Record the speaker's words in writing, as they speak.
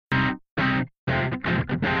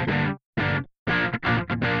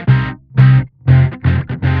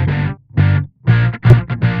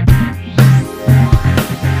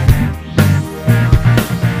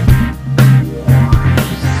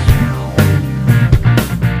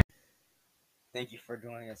thank you for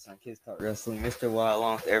joining us on Kids Talk Wrestling, Mr. Wild,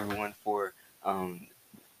 along with everyone for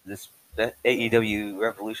this AEW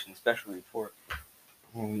Revolution special report.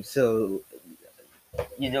 So,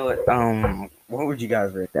 you know what would you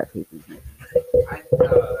guys rate that pay per view?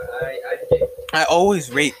 I always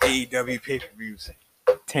rate AEW pay per views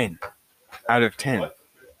 10 out of 10.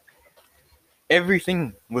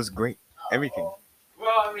 Everything was great. Everything.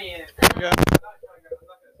 Well, I mean, Yeah. I'm not gonna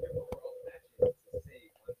skip over all the matches to say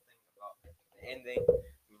one thing about the ending,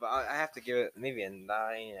 but I have to give it maybe a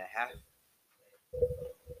 9.5.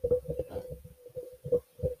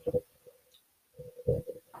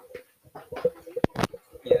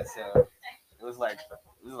 Yeah, so it was like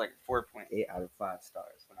 4.8 out of 5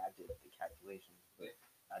 stars when I did the calculations, but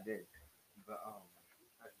I did. But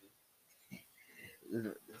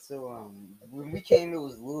when we came, it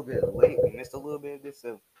was a little bit late. We missed a little bit of this.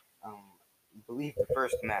 So, I believe the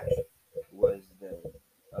first match was the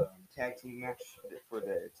tag team match for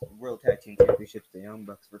the World Tag Team Championships, the Young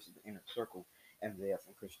Bucks versus the Inner Circle, MJF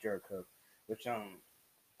and Chris Jericho. Which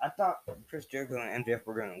I thought Chris Jericho and MJF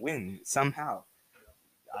were gonna win somehow.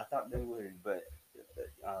 I thought they would, but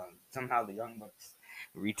somehow the Young Bucks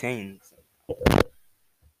retained.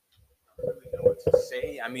 Really know what to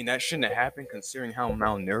say. I mean, that shouldn't have happened considering how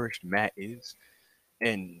malnourished Matt is.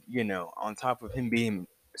 And, on top of him being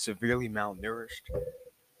severely malnourished,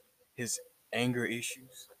 his anger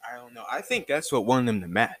issues, I don't know. I think that's what won them the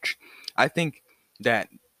match. I think that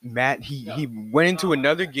Matt, he went into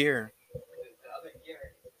another gear. The other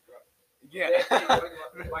gear. Yeah.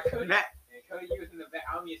 Matt. And Cody was in the back.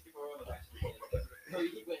 I don't mean people were on the back. Cody,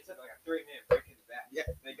 he went and took like a 3-minute break in the back. Yeah.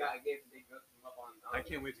 They ghosted him up on. I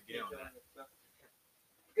can't wait to get on that.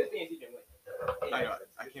 Good thing is he didn't win. I know.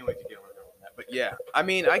 I can't wait to get on that. But yeah, I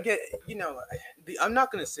mean, I get, I'm not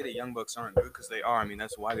going to say the Young Bucks aren't good because they are. I mean,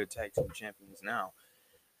 that's why they're tag team champions now.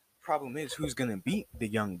 Problem is, who's going to beat the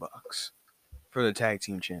Young Bucks for the tag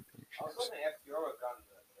team championships? I was hoping FTR would have gotten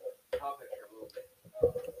the top picture a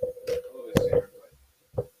little bit sooner,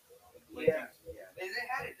 but yeah, they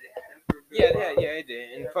had it. Yeah, it did.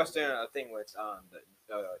 And plus, then a thing with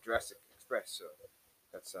the Jurassic Express, so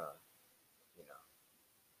that's So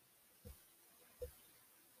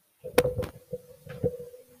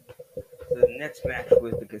the next match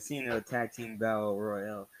was the Casino Tag Team Battle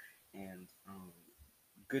Royale, and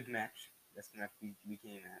good match. That's the match we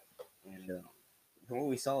came at, and from what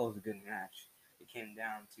we saw was a good match. It came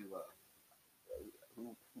down to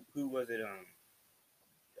who was it?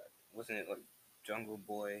 Wasn't it like Jungle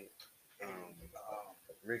Boy,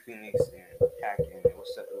 Rick Phoenix, and Pac, and it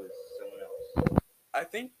was someone else. I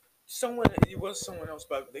think it was someone else,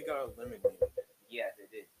 but they got eliminated. Yeah, they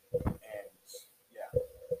did. And yeah,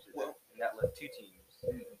 And that left 2 teams.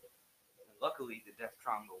 And luckily, the Death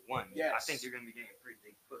Triangle won. Yes. I think they're going to be getting a pretty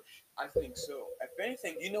big push. I think so. If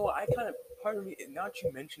anything, I part of me, now that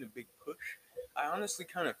you mentioned a big push, I honestly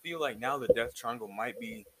kind of feel like now the Death Triangle might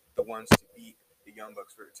be the ones to beat the Young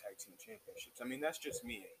Bucks for the tag team championships. I mean, that's just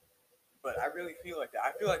me, but I really feel like that.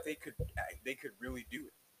 I feel like they could really do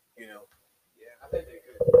it. Yeah, I think they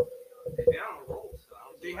could. They're on a roll, so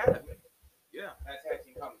They have. Yeah, that tag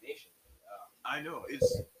team combination. I know.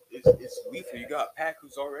 It's lethal. You got Pac,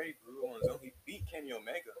 who's already brutal on his own. He beat Kenny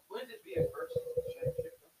Omega. When did this be his first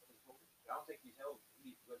championship? I don't think he's held.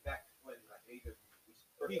 He went back when AEW.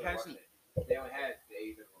 He hasn't. They only had the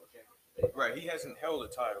AEW World Championship. Right, he hasn't held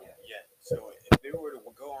a title yet. So if they were to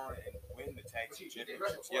go on and win the tag team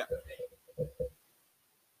championships, yeah.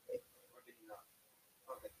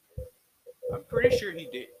 I'm pretty sure he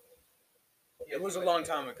did. It was a long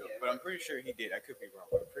time ago, but I'm pretty sure he did. I could be wrong,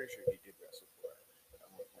 but I'm pretty sure he did wrestle for it at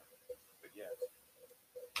one point. But yeah,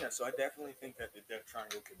 so I definitely think that the Death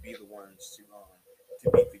Triangle could be the ones to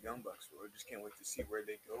beat the Young Bucks. I just can't wait to see where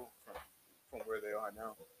they go from where they are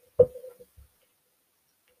now.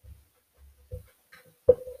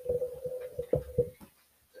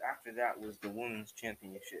 After that was the women's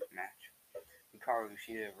championship match. Hikaru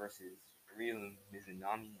Shida versus Ryu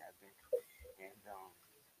Mizunami, I think. And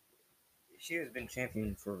Shida's been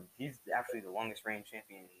champion he's actually the longest reigning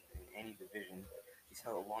champion in any division. He's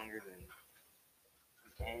held longer than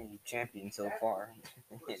any champion so far.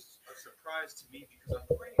 It was a surprise to me because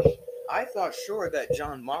I'm pretty sure. I thought sure that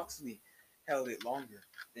Jon Moxley held it longer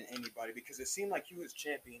than anybody because it seemed like he was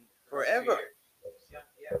champion forever.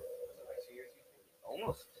 Yeah.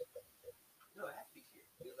 Almost. No, it has to be here.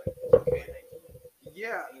 He was like,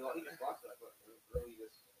 Yeah. he just lost it like early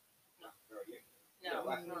this. No,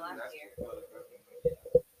 last year.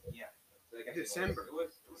 Yeah. December. It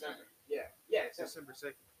was December. Yeah, December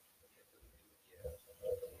 2nd.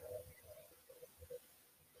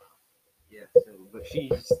 Yeah, so but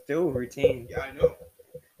she still retained. Yeah, I know.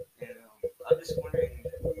 And I'm just wondering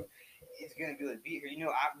who is going to be able to beat her.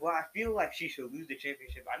 I feel like she should lose the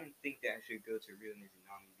championship. I didn't think that should go to Ryo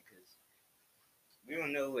Mizunami because we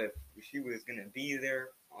don't know if she was going to be there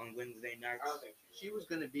on Wednesday nights. I don't think She was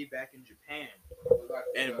gonna be back in Japan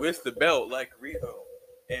and with the belt like Riho,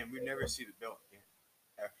 and we'd never see the belt again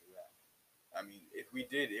after that. I mean, if we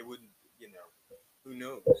did, it wouldn't. Who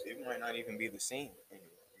knows? It might not even be the same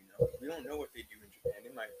anymore. We don't know what they do in Japan.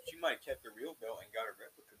 She might have kept the real belt and got a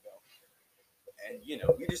replica belt, and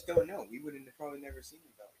we just don't know. We wouldn't have probably never seen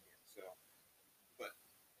the belt again. So, but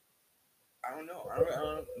I don't know. I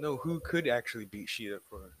don't know who could actually beat Shida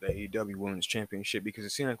for the AEW Women's Championship because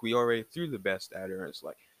it seemed like we already threw the best at her. It's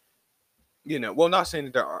like, well, not saying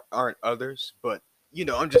that there aren't others, but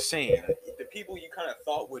I'm just saying the people you kind of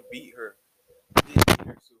thought would beat her did beat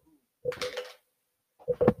her. So who?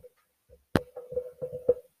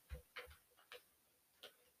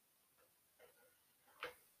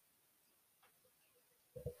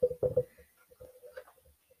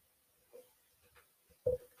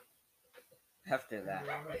 After that,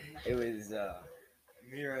 it was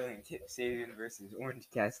Miro and Kip Sabian versus Orange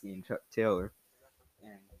Cassidy and Chuck Taylor,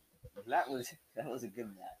 and that was a good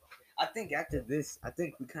match. I think after this, I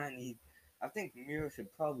think we kind of need. I think Miro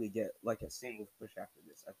should probably get like a singles push after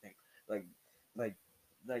this. I think like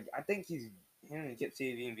like I think him and Kip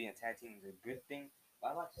Sabian being a tag team is a good thing.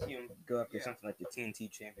 But I'd like to see him go after something like the TNT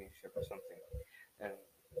Championship or something, and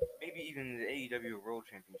maybe even the AEW World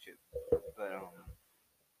Championship. But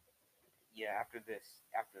yeah, after that,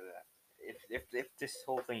 if this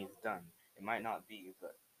whole thing is done, it might not be,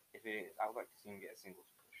 but if it is, I would like to see him get a singles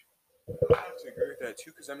push. I have to agree with that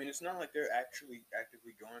too, because I mean, it's not like they're actually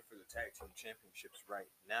actively going for the tag team championships right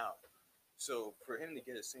now. So for him to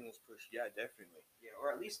get a singles push, yeah, definitely. Yeah, or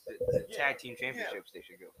at least the tag team championships they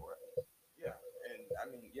should go for it. Yeah, and I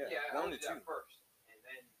mean, yeah, I one would to do that two. first, and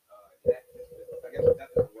then I guess if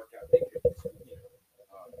that doesn't work out, they could just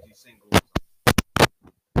do singles,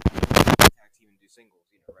 tag team, and do singles,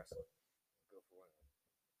 wrestling. Go for one.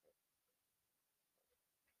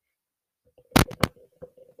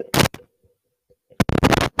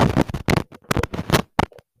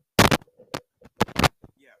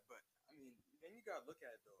 Yeah, but I mean, then you gotta look at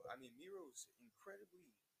it though. I mean, Miro's incredibly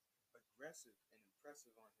aggressive and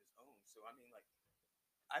impressive on his own. So I mean, like,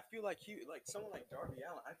 I feel like someone like Darby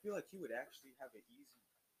Allin. I feel like he would actually have an easy.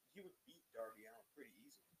 He would beat Darby Allin pretty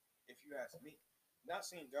easily, if you ask me. Not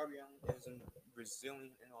saying Darby Allin isn't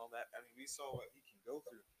resilient and all that. I mean, we saw what he can go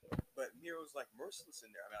through, but Miro's like merciless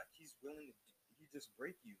in there. I mean, like he's willing to he just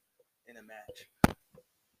break you in a match,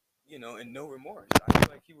 and no remorse. I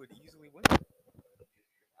feel like he would easily win.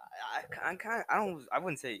 I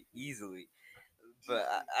wouldn't say easily, but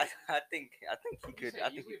I think he could.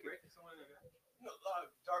 I think he could. No,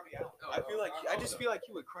 Darby Allin. I just feel like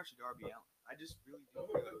he would crush Darby Allin. I just really do.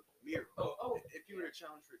 Miro. If he were to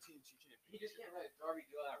challenge for a TNT championship. He just can't let Darby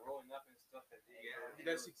do that rolling up and stuff.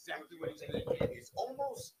 That's exactly what he's gonna do. It's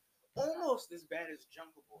almost as bad as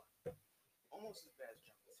Jungle Boy. Almost as bad as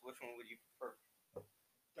Jungle Boy. So which one would you prefer?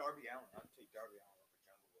 Darby Allin. I'd take Darby Allin over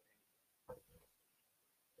Jungle Boy.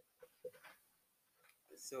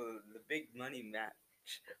 So the big money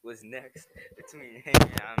match was next between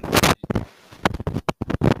Hangman and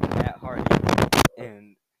Matt Hardy,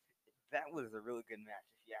 and that was a really good match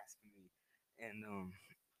if you ask me. And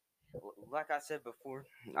like I said before,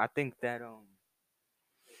 I think that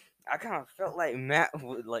I kind of felt like Matt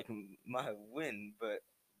would might win, but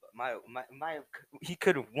my he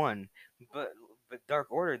could have won, but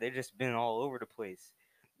Dark Order they just been all over the place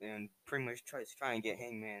and pretty much trying to get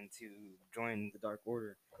Hangman to join the Dark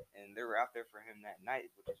Order, and they were out there for him that night,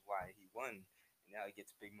 which is why he won. And now he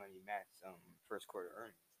gets big money match first quarter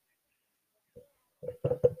earnings.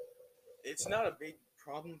 It's not a big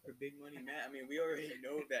problem for Big Money Matt. I mean, we already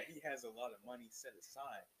know that he has a lot of money set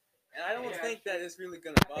aside, and I don't think that it's really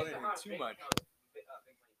gonna bother him too much.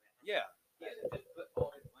 Yeah. He doesn't just put all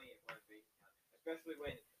his money in one bank account, especially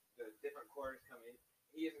when the different quarters come in.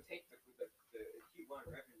 He doesn't take the Q1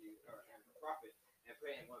 revenue and profit and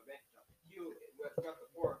put it in one bank account. Throughout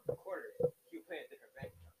the 4 quarters, he'll pay a different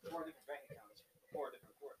bank account, 4 different bank accounts, 4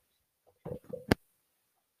 different quarters.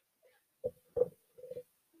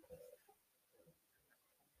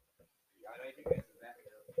 I know you guys are that.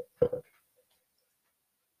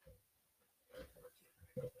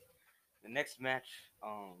 The next match,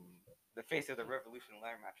 the Face of the Revolution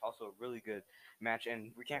ladder match, also a really good match,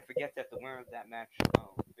 and we can't forget that the winner of that match,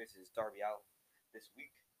 this is Darby Allin this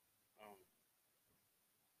week,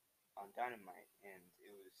 on Dynamite, and it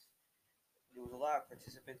was a lot of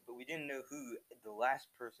participants, but we didn't know who the last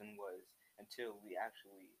person was, until we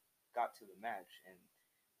actually got to the match, and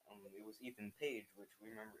it was Ethan Page, which we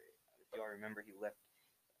remember. If y'all remember, he left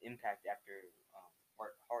Impact after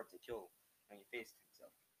Hard to Kill when he faced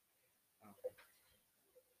himself.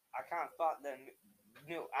 I kind of thought that.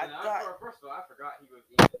 First of all, I forgot he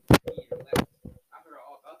even left. I forgot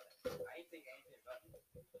all about that. I didn't think anything about it.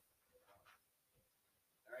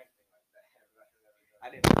 Or anything like that. I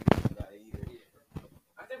didn't think about it either.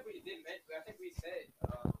 I think we did mention. I think we said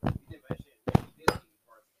we did mention we did leave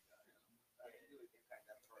parts of that. I think it would impact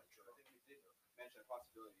that part. So I think we did mention a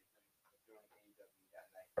possibility of him joining AEW that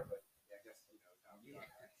night. But yeah, I guess Yeah.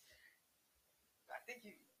 I think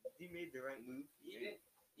he made the right move. He did.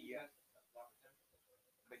 Yeah.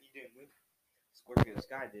 But he didn't win. Scorpio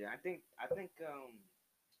Sky did. I think that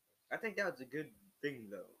was a good thing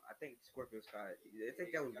though. I think Scorpio Sky. I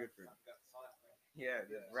think that was good for him. Yeah,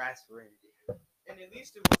 the brass ring. And at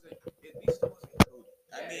least it wasn't Cody.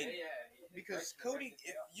 I mean, because Cody,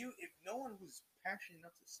 if no one was passionate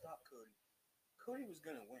enough to stop Cody, Cody was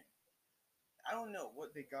gonna win. I don't know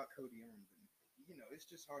what they got Cody on, but it's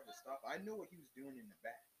just hard to stop. I know what he was doing in the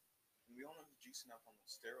back, and we all know he's juicing up on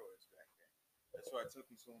those steroids back then. That's why it took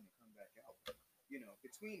him so long to come back out.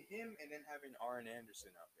 Between him and then having Arn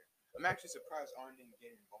Anderson out there, I'm actually surprised Arn didn't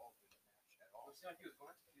get involved in the match at all. It seemed like he was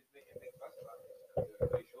making a big fuss about it.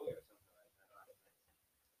 Shoulder or something like that.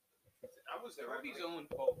 That was Cody's own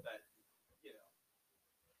fault that,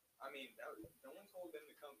 I mean, no one told them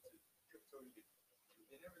to come to Cody.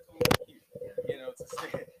 They never told him to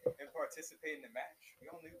stay and participate in the match. We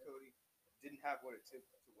all knew Cody didn't have what it took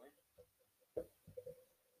to win.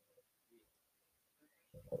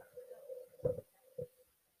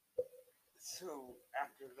 So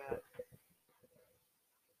after that,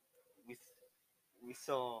 we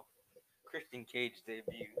saw Christian Cage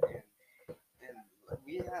debut, and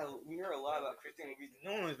we heard a lot about Christian.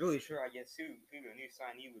 No one was really sure, I guess, who the new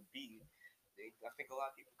signee would be. I think a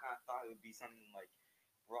lot of people kind of thought it would be something like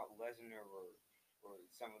Brock Lesnar or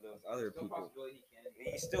some of those other Still people. possibility he can.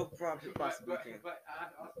 He still possibly can. But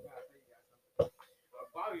I also gotta tell you guys something.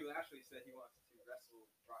 Bobby Lashley said he wants to wrestle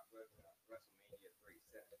Brock Lesnar at WrestleMania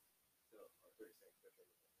 37. So, or 36,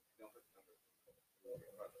 don't put the number.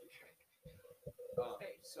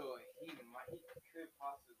 So he could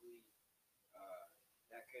possibly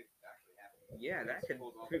that could actually happen. Yeah, that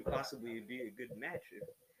could possibly be a good match.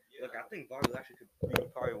 Look, I think Bobby Lashley could be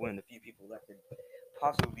probably one of the few people that could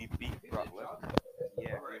possibly beat Brock Lesnar.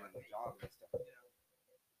 Yeah, doing the job and stuff.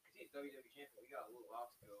 Because he's WWE champion, we got a little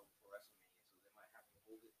while to go for WrestleMania, so they might have to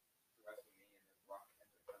hold it to WrestleMania and then Brock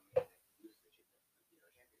ends up coming in and lose the championship.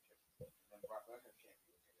 And then Brock Lesnar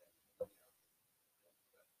champion, and then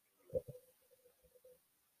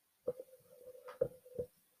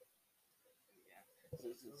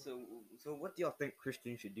So what do y'all think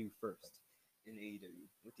Christian should do first in AEW?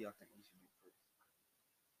 What do y'all think he should do first?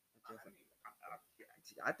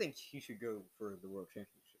 I think he should go for the World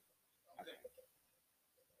Championship. I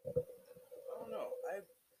don't know.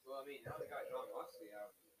 Well, I mean, now they got John Moxley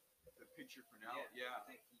out. The picture for now, yeah. I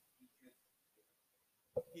think he could.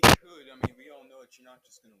 He could. I mean, we all know that you're not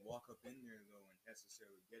just gonna walk up in there though and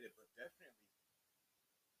necessarily get it, but definitely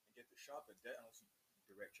get the shot. But unless you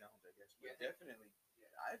direct challenge, I guess. But definitely. Yeah.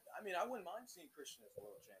 I mean, I wouldn't mind seeing Christian as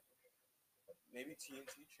world champion. Maybe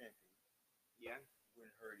TNT champion. Yeah.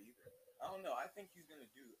 Wouldn't hurt either. I don't know. I think he's gonna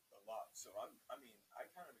do a lot. So I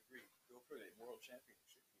kind of agree. Go for the world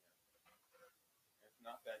championship. If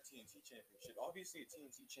not that TNT championship. Obviously, a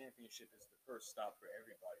TNT championship is the first stop for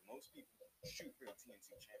everybody. Most people shoot for the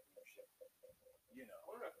TNT championship. I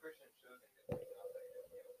wonder if Christian shows him that he's not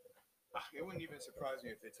WWE. It wouldn't even surprise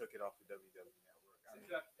me if they took it off the WWE Network. I mean,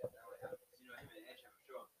 him and Edge have a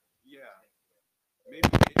show. Yeah. Maybe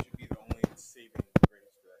it should be the only saving grace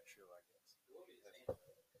for that show, I guess. It will be the same.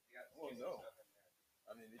 Well, no.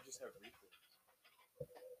 I mean, they just have replays.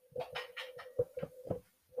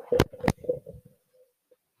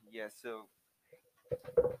 Yeah, so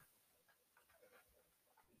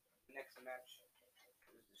next match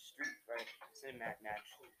is the Street Fight Cinematic match.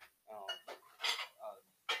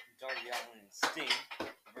 Darby Allin and Sting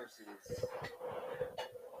versus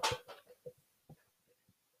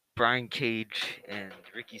Brian Cage and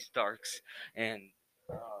Ricky Starks, and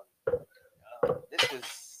this was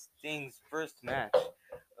Sting's first match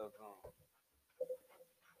of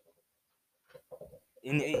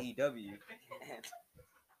in AEW.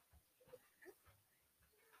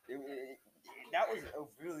 That was a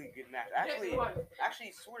really good match. Actually,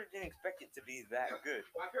 sort of didn't expect it to be that good.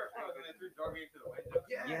 My favorite part was when they threw Darby into the window.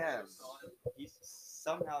 Yeah, he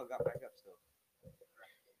somehow got back up still.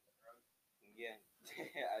 Yeah.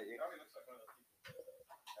 Darby looks like one of those people.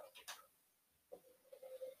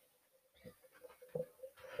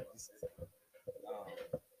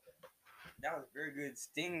 very good.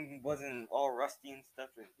 Sting wasn't all rusty and stuff.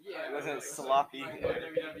 And Yeah, it wasn't like, sloppy. Like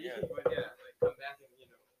WWE, Yeah. but yeah, like come back and Sting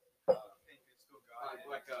is still God.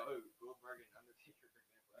 Like Goldberg and Undertaker, for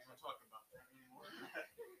example. I'm not talking about that anymore.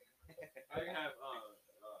 I can have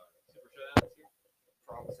Super Showdown this year.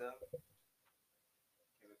 Probably so.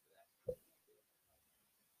 Can't wait for that.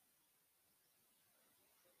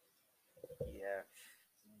 Yeah,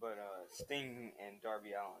 but Sting and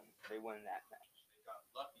Darby Allin, they won that match. They got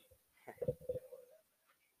lucky.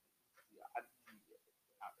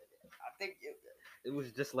 I think it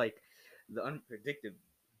was just like the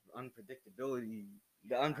unpredictability,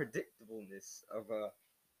 the unpredictableness of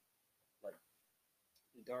like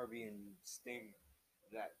Darby and Sting.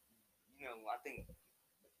 That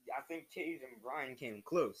I think Cage and Bryan came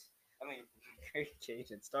close. I mean,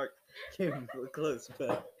 Cage and Stark came close,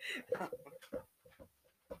 but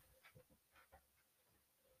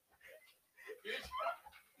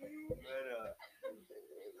it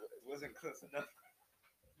wasn't close enough.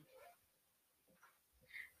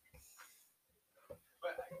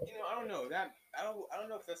 But I don't know that I don't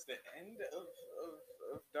know if that's the end of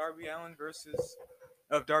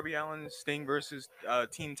Darby Allin Sting versus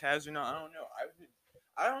Team Taz or not. I don't know.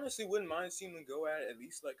 I honestly wouldn't mind seeing them go at it at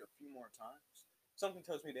least like a few more times. Something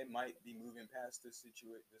tells me they might be moving past this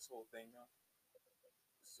whole thing now.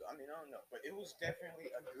 So, I mean, I don't know, but it was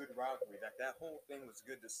definitely a good rivalry. That whole thing was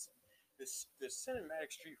good. The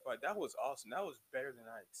cinematic street fight, that was awesome. That was better than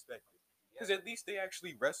I expected. Because at least they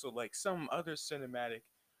actually wrestled like some other cinematic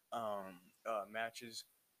matches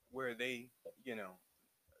where they, they don't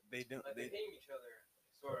Like they they hate each other,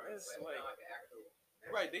 sort of. It's But like- not like an actual.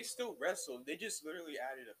 right. They still wrestled. They just literally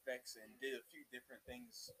added effects and did a few different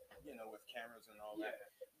things, with cameras and all Yeah. that.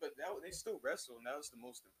 But they still wrestled, and that was the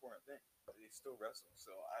most important thing. They still wrestled.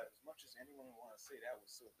 So as much as anyone would want to say that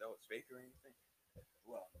was fake or anything,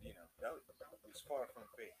 well, that was far from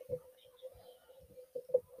fake.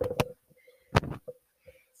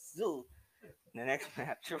 Still, the next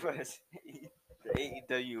match was the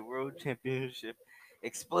AEW World Championship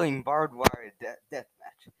Exploding Barbed Wire Death Match,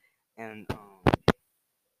 and My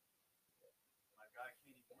guy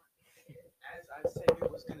Kenny won. As I said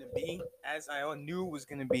it was gonna be, as I knew it was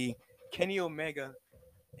gonna be, Kenny Omega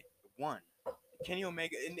won. Kenny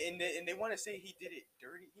Omega, and they want to say he did it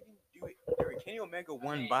dirty. He didn't do it dirty. Kenny Omega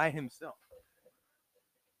won by himself.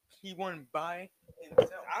 He won by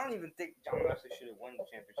himself. I don't even think John Lashley should have won the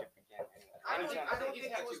championship again. Anyway. I don't think he's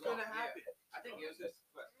it had was too gonna long, happen. I think it was his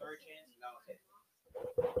third chance, and that was it.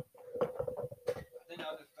 I think that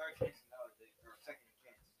was his third chance, and that was it, or second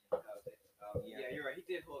chance, and that was it. Yeah, you're right. He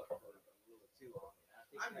did hold it for a little too long.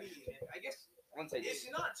 I guess Once I it's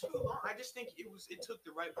not too long. I just think it took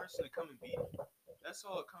the right person to come and beat him. That's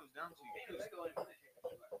all it comes down to. Kenny Because- Omega only won the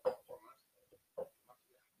championship like 4 months.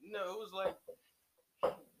 No, it was like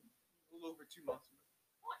a little over 2 months ago.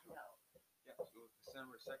 No. Yeah, so it was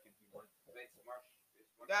December 2nd he won. It's March.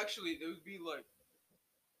 Actually, it would be like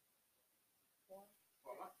 4 months.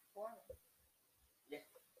 4 months.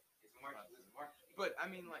 It's March. This is March. But I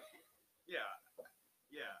mean, like, yeah,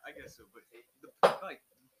 I guess so. But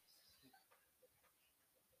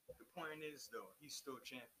the point is, though, he's still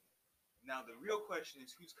champion. Now the real question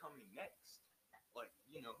is, who's coming next? Like,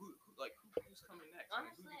 who's coming next?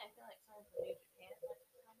 Honestly, I feel like someone from New Japan might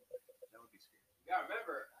come. That would be scary. You gotta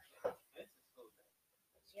remember, Vince is still there.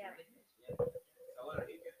 Yeah, but So what are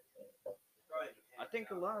you gonna? Probably Japan. I think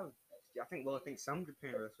I think some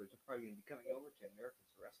Japan wrestlers are probably going to be coming over to America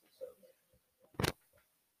to wrestle. So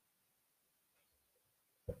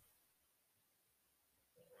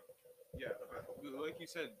Yeah, but like you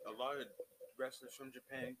said, a lot of wrestlers from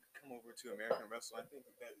Japan come over to American wrestling. I think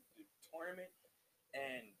that the tournament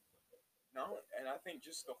and I think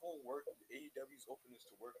just the whole AEW's openness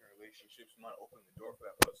to working relationships might open the door for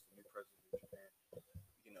that. Plus, the new president of Japan,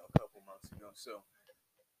 a couple months ago. So,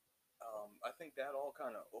 I think that all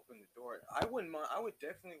kind of opened the door. I wouldn't mind. I would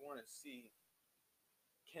definitely want to see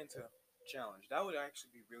Kenta challenge. That would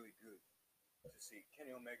actually be really good to see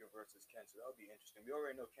Kenny Omega versus Kenta. That would be interesting. We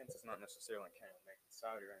already know Kenta's not necessarily on Kenny Omega's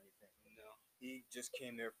side or anything. no. He just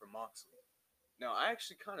came there for Moxley. Now, I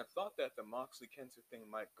actually kind of thought that the Moxley Kenta thing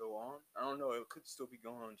might go on. I don't know. It could still be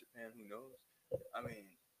going on in Japan. Who knows? I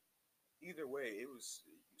mean, either way, it was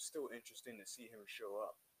still interesting to see him show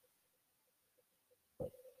up.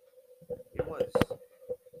 It was.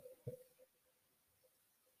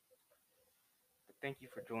 But thank you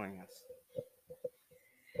for joining us.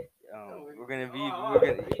 We're gonna be. We're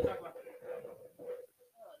gonna. What are you talking about?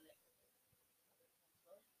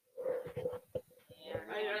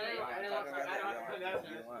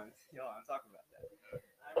 Y'all, I'm talking about that.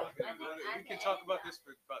 We can talk about this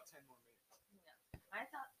for about 10 more minutes. No.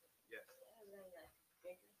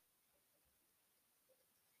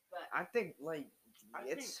 But I think like I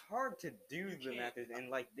it's hard to do you the can't- methods,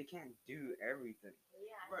 and like they can't do everything.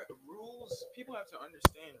 yeah, Right, rules. People have to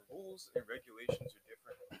understand rules and regulations are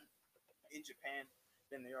different in Japan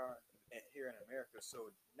than they are here in America.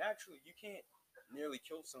 So naturally, you can't nearly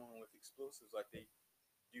kill someone with explosives like they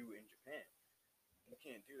do in Japan. You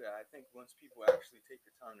can't do that. I think once people actually take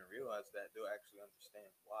the time to realize that, they'll actually understand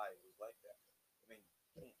why it was like that. I mean,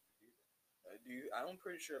 you can't do that. I'm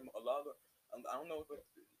pretty sure a lot of. I don't know what the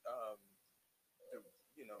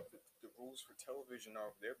the rules for television are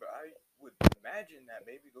over there, but I would imagine that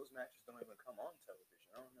maybe those matches don't even come on television.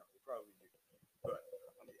 I don't know. They probably do, but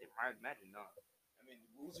I imagine not. I mean, the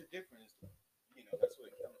rules are different. That's what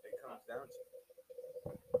it comes down to.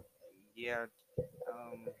 Yeah.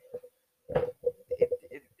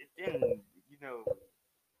 It didn't.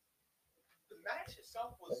 The match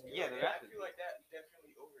itself was good. Yeah, the and match I was feel like that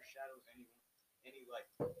definitely overshadows any like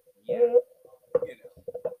Yeah. you know.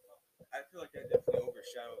 I feel like that definitely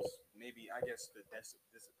overshadows maybe I guess the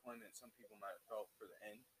disappointment some people might have felt for the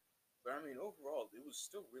end. But I mean, overall, it was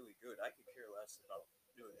still really good. I could care less about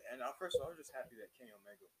doing it. And first of all, I was just happy that Kenny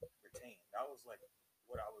Omega retained. That was like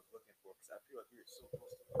what I was looking for because I feel like we were so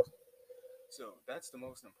close to losing. So that's the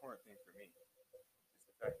most important thing for me is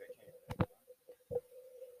the fact that Kenny Omega won.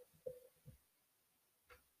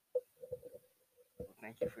 Well,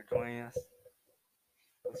 thank you for joining us.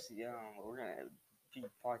 We'll see. We're gonna be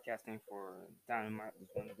podcasting for Dynamite this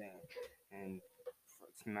Wednesday and for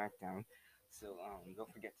SmackDown. So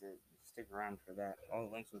don't forget to stick around for that. All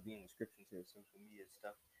the links will be in the description to the social media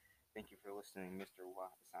stuff. Thank you for listening, Mr.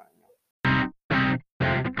 Watt signing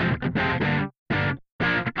off.